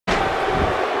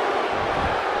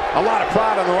A lot of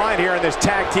pride on the line here in this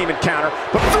tag team encounter.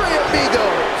 But Three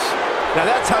Amigos! Now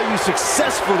that's how you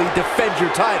successfully defend your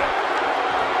title.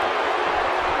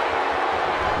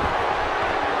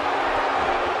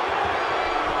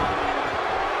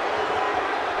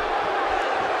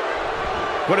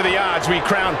 what are the odds we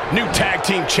crown new tag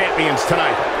team champions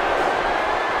tonight?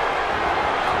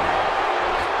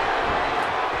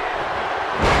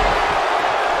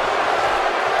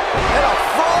 And a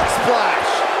frog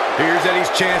splash! Here's Eddie's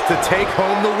chance to take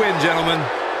home the win, gentlemen.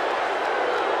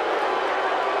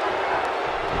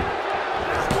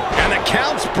 And the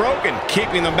count's broken,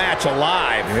 keeping the match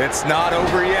alive. It's not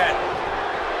over yet.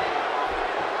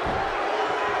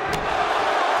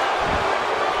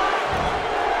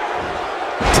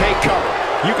 Take cover.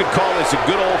 You could call this a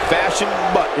good old-fashioned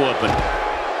butt-whooping.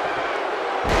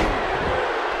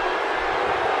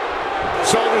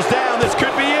 Shoulders down, this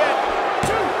could be it.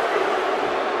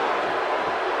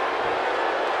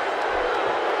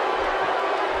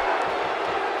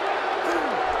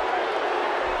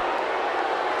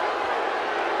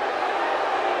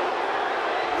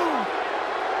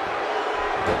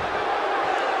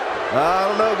 I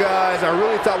don't know, guys. I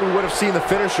really thought we would have seen the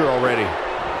finisher already.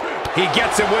 He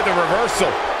gets it with a reversal.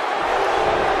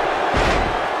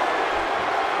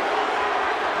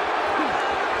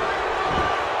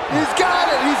 He's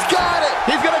got it! He's got it!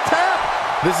 He's gonna tap.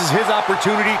 This is his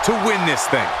opportunity to win this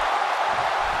thing.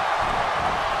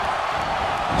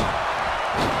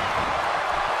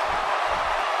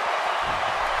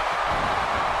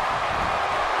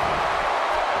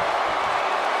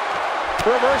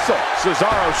 Reversal.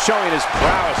 Cesaro showing his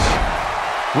prowess.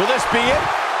 Will this be it?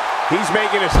 He's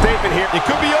making a statement here. It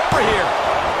could be over here.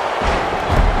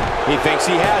 He thinks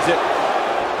he has it.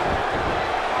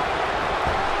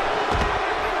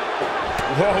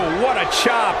 Whoa, what a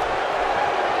chop.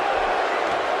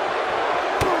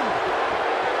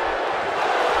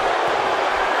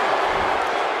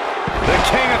 The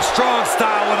King of Strong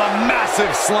Style with a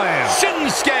massive slam.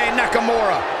 Shinsuke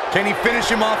Nakamura. Can he finish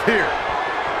him off here?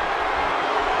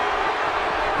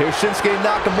 Here's Shinsuke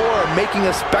Nakamura making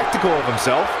a spectacle of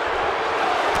himself.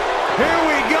 Here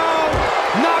we go!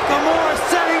 Nakamura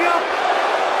setting up!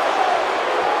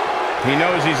 He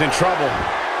knows he's in trouble.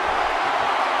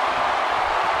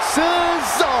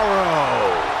 Cesaro!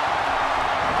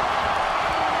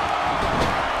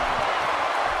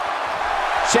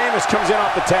 Sheamus comes in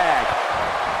off the tag.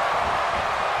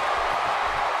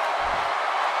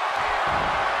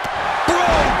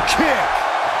 Brogue kick!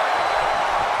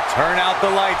 Turn out the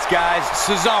lights, guys.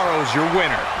 Cesaro's your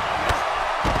winner.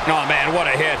 Oh, man, what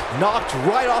a hit. Knocked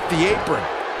right off the apron.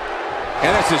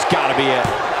 And this has got to be it.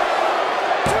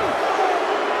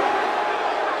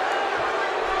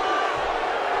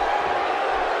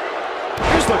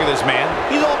 Just look at this man.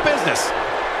 He's all business.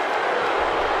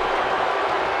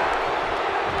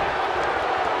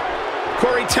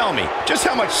 Corey, tell me, just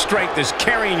how much strength does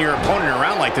carrying your opponent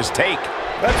around like this take?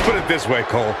 Let's put it this way,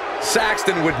 Cole.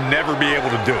 Saxton would never be able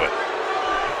to do it.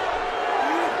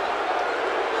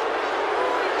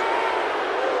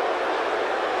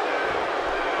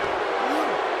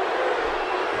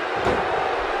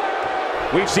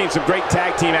 We've seen some great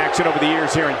tag team action over the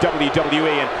years here in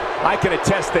WWE, and I can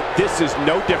attest that this is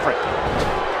no different.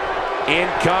 In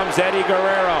comes Eddie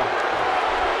Guerrero.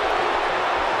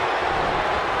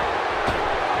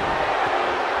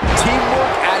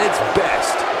 Teamwork at its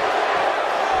best.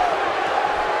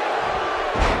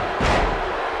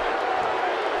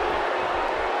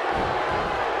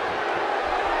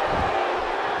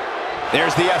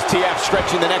 There's the STF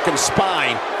stretching the neck and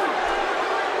spine.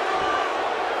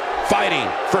 Fighting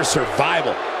for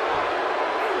survival.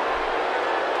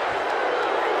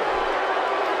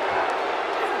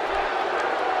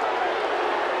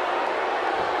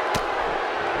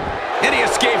 And he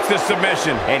escapes the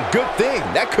submission. And good thing,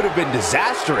 that could have been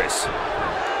disastrous.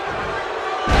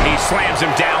 He slams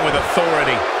him down with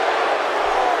authority.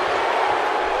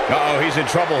 Uh-oh, he's in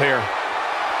trouble here.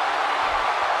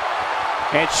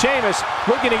 And Sheamus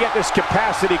looking to get this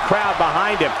capacity crowd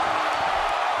behind him.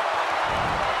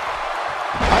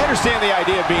 I understand the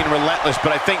idea of being relentless,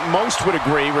 but I think most would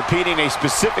agree repeating a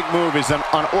specific move is an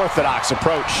unorthodox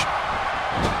approach.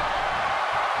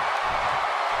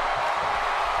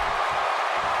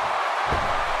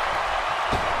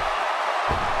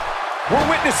 We're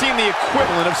witnessing the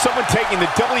equivalent of someone taking the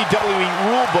WWE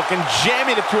rulebook and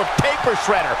jamming it through a paper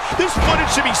shredder. This footage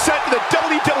should be sent to the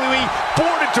WWE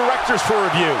Board of Directors for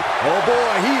review. Oh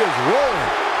boy, he is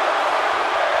rolling.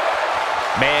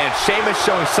 Man, Sheamus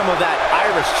showing some of that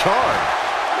Irish charm.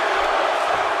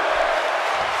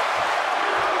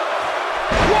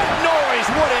 What noise,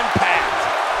 what impact.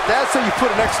 That's how you put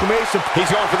an exclamation.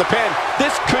 He's going for the pin.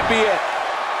 This could be it.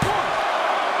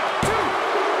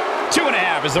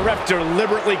 2.5 is the ref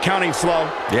deliberately counting slow.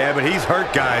 Yeah, but he's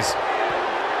hurt, guys.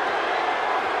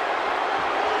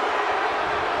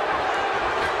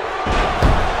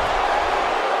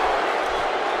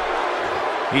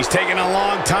 He's taking a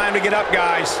long time to get up,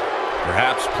 guys.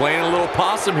 Perhaps playing a little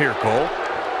possum here, Cole.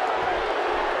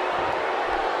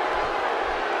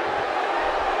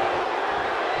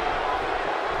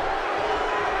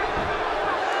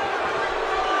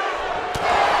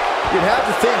 You'd have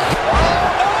to think.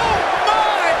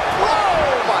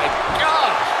 Oh my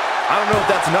gosh! I don't know if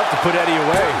that's enough to put Eddie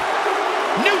away.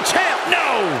 New champ,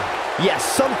 no! Yes,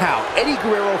 somehow Eddie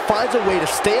Guerrero finds a way to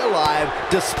stay alive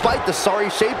despite the sorry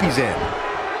shape he's in.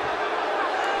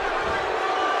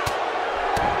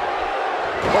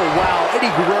 Oh wow,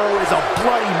 Eddie Guerrero is a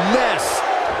bloody mess.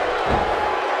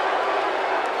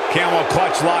 Camel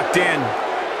clutch locked in.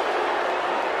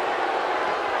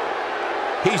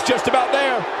 He's just about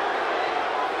there.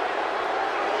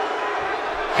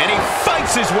 And he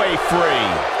fights his way free.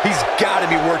 He's got to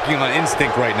be working on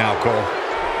instinct right now, Cole.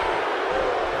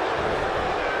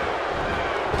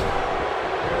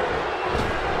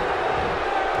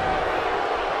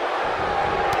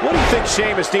 What do you think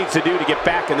Sheamus needs to do to get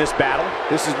back in this battle?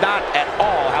 This is not at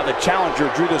all how the challenger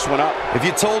drew this one up. If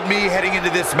you told me heading into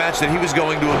this match that he was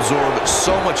going to absorb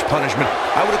so much punishment,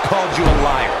 I would have called you a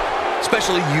liar.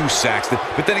 Especially you, Saxton.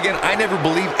 But then again, I never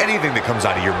believe anything that comes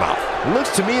out of your mouth.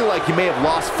 Looks to me like he may have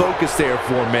lost focus there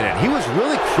for a minute. He was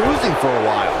really cruising for a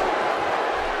while.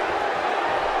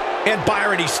 And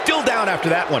Byron, he's still down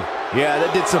after that one. Yeah, that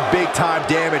did some big-time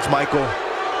damage, Michael.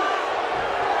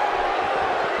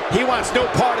 He wants no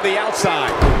part of the outside.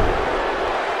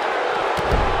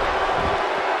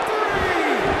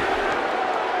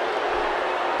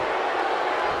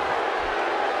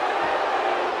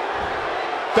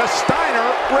 The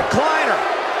Steiner recliner.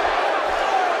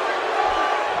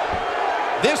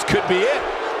 This could be it.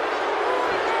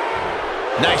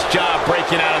 Nice job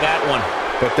breaking out of that one.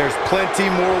 But there's plenty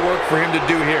more work for him to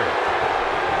do here.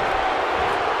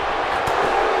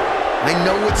 I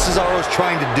know what Cesaro's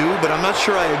trying to do, but I'm not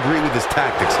sure I agree with his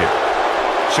tactics here.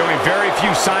 Showing very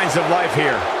few signs of life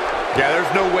here. Yeah,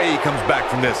 there's no way he comes back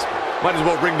from this. Might as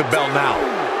well ring the bell now.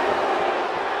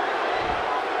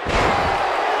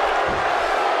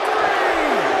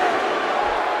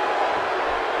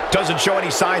 Doesn't show any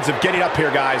signs of getting up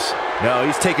here, guys. No,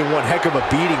 he's taking one heck of a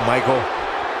beating, Michael.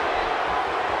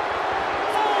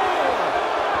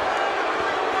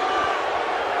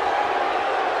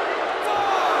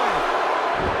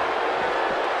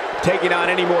 Taking on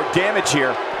any more damage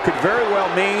here could very well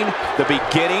mean the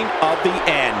beginning of the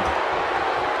end.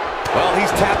 Well, he's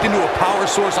tapped into a power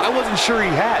source I wasn't sure he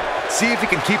had. See if he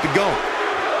can keep it going.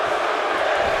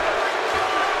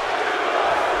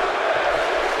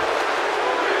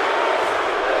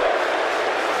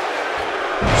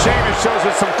 Sheamus shows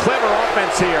us some clever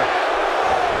offense here.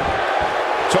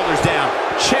 Shoulders down.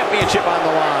 Championship on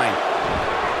the line.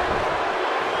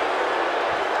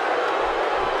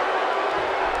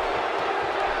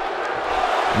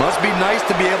 Must be nice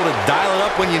to be able to dial it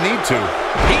up when you need to.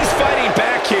 He's fighting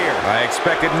back here. I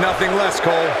expected nothing less,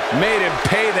 Cole. Made him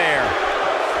pay there.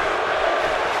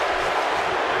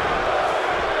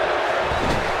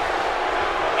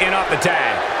 In off the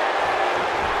tag.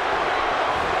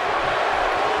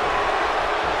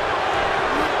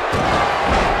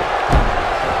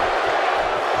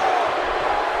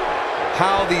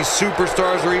 How these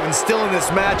superstars are even still in this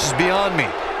match is beyond me,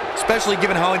 especially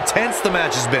given how intense the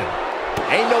match has been.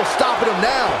 Ain't no stopping him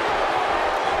now.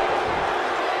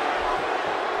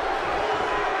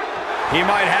 He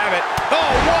might have it.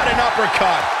 Oh, what an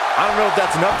uppercut. I don't know if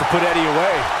that's enough to put Eddie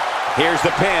away. Here's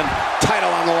the pin.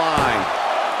 Title on the line.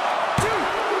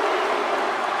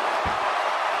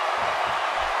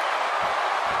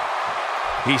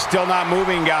 He's still not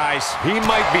moving, guys. He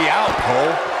might be out,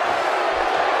 Cole.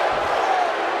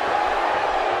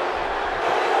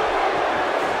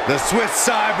 The Swiss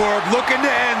Cyborg looking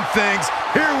to end things.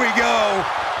 Here we go.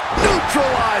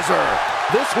 Neutralizer.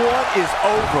 This one is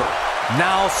over.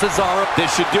 Now Cesaro.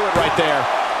 This should do it right there.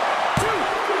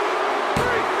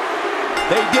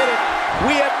 They did it.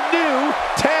 We have new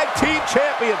tag team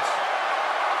champions.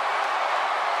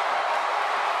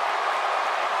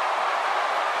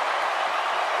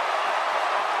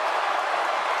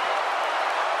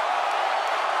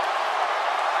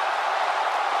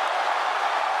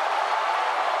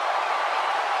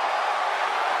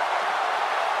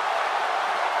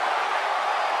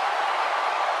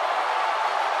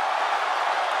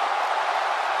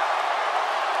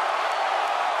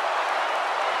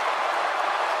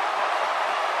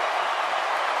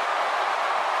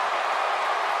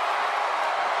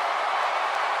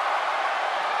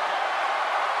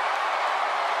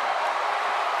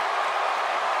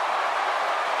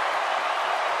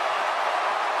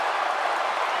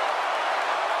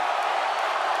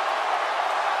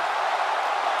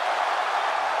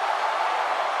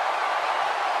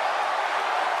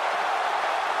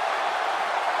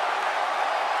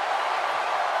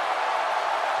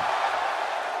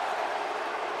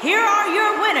 here are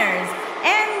your winners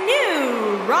and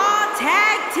new Raw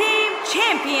Tag Team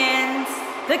Champions,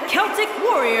 the Celtic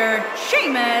Warrior,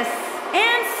 Sheamus,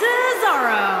 and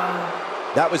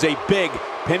Cesaro. That was a big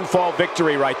pinfall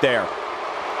victory right there.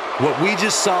 What we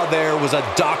just saw there was a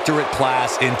doctorate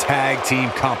class in tag team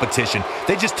competition.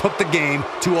 They just took the game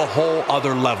to a whole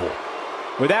other level.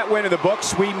 With that win in the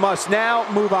books, we must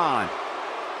now move on.